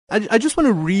I just want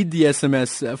to read the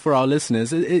SMS for our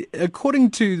listeners.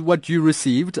 According to what you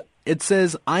received, it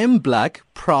says, I am black,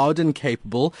 proud and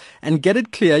capable, and get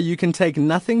it clear, you can take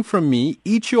nothing from me,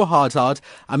 eat your heart out,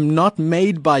 I'm not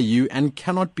made by you and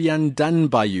cannot be undone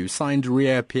by you. Signed,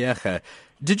 Riah Phiyega.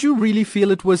 Did you really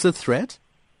feel it was a threat?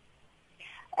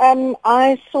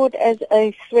 I saw it as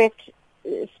a threat,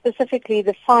 specifically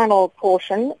the final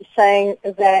portion, saying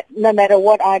that no matter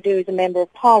what I do as a Member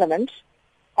of Parliament,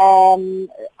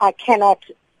 I cannot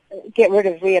get rid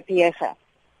of Riah Phiyega.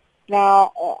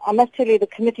 Now, I must tell you the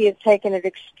committee has taken it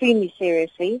extremely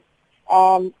seriously.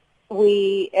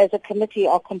 We, as a committee,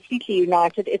 are completely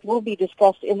united. It will be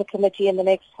discussed in the committee in the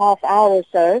next half hour or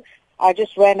so. I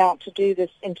just ran out to do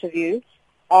this interview.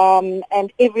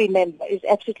 And every member is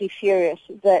absolutely furious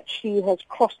that she has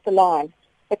crossed the line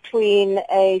between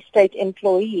a state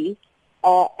employee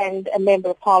and a Member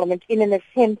of Parliament in an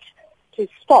attempt to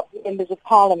stop members of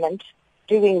Parliament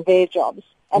doing their jobs.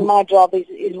 And my job is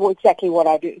exactly what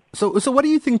I do. So what do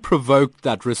you think provoked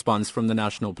that response from the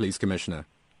National Police Commissioner?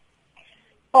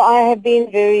 Well, I have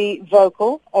been very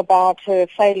vocal about her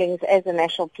failings as a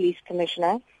National Police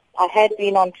Commissioner. I had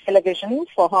been on television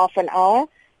for half an hour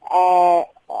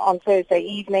on Thursday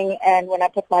evening, and when I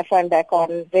put my phone back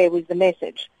on, there was the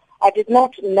message. I did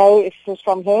not know if it was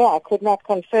from her. I could not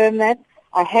confirm that.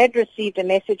 I had received a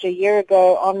message a year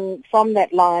ago from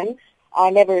that line. I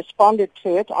never responded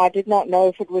to it. I did not know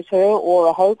if it was her or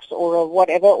a hoax or a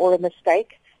whatever or a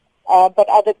mistake. But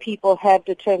other people have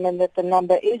determined that the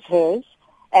number is hers,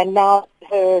 and now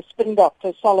her spin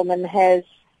doctor, Solomon, has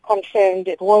confirmed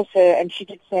it was her, and she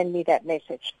did send me that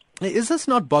message. Is this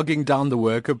not bogging down the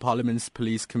work of Parliament's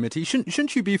Police Committee?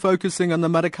 Shouldn't you be focusing on the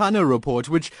Marikana report,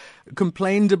 which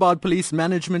complained about police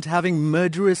management having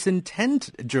murderous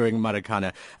intent during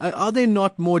Marikana? Are there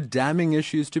not more damning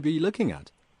issues to be looking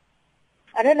at?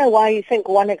 I don't know why you think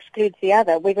one excludes the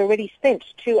other. We've already spent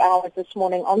 2 hours this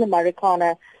morning on the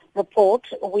Marikana report.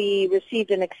 We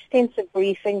received an extensive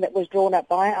briefing that was drawn up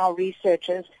by our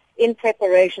researchers in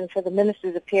preparation for the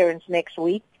Minister's appearance next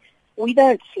week. We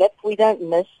don't slip, we don't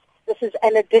miss. This is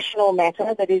an additional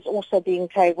matter that is also being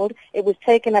tabled. It was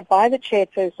taken up by the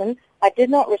chairperson. I did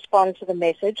not respond to the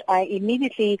message. I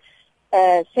immediately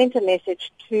sent a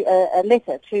message a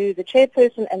letter to the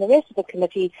chairperson and the rest of the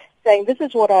committee saying, this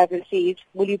is what I've received.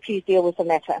 Will you please deal with the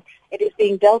matter? It is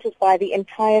being dealt with by the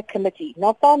entire committee,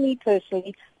 not by me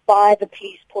personally, by the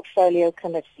Police Portfolio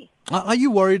Committee. Are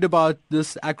you worried about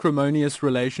this acrimonious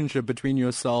relationship between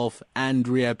yourself and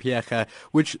Riah Phiyega,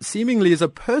 which seemingly is a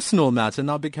personal matter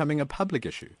now becoming a public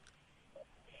issue?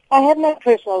 I have no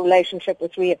personal relationship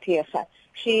with Riah Phiyega.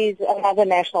 She's another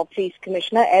National Police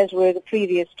Commissioner, as were the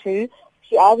previous two.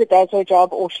 She either does her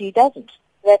job or she doesn't.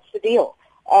 That's the deal.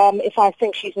 If I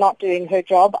think she's not doing her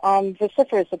job, I'm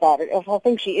vociferous about it. If I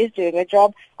think she is doing her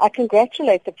job, I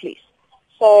congratulate the police.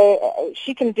 So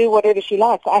she can do whatever she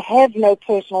likes. I have no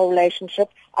personal relationship.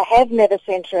 I have never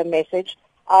sent her a message.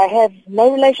 I have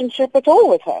no relationship at all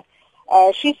with her.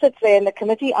 She sits there in the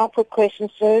committee. I put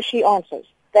questions to her. She answers.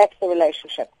 That's the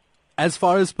relationship. As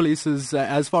far as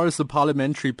the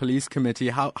Parliamentary Police Committee,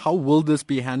 how will this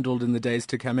be handled in the days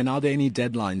to come? And are there any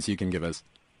deadlines you can give us?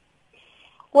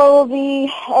 Well, the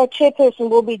chairperson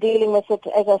will be dealing with it,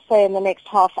 as I say, in the next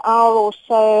half hour or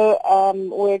so.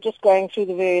 We're just going through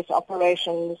the various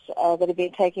operations that have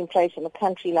been taking place in the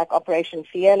country, like Operation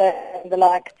Phiyega and the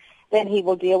like. Then he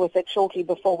will deal with it shortly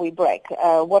before we break.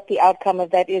 What the outcome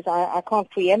of that is, I can't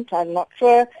preempt. I'm not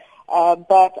sure.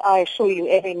 But I assure you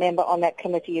every member on that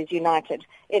committee is united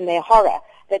in their horror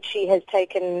that she has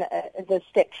taken the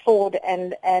step forward,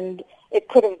 and it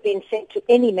could have been sent to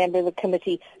any member of the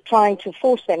committee trying to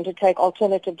force them to take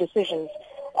alternative decisions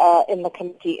in the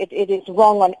committee. It is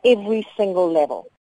wrong on every single level.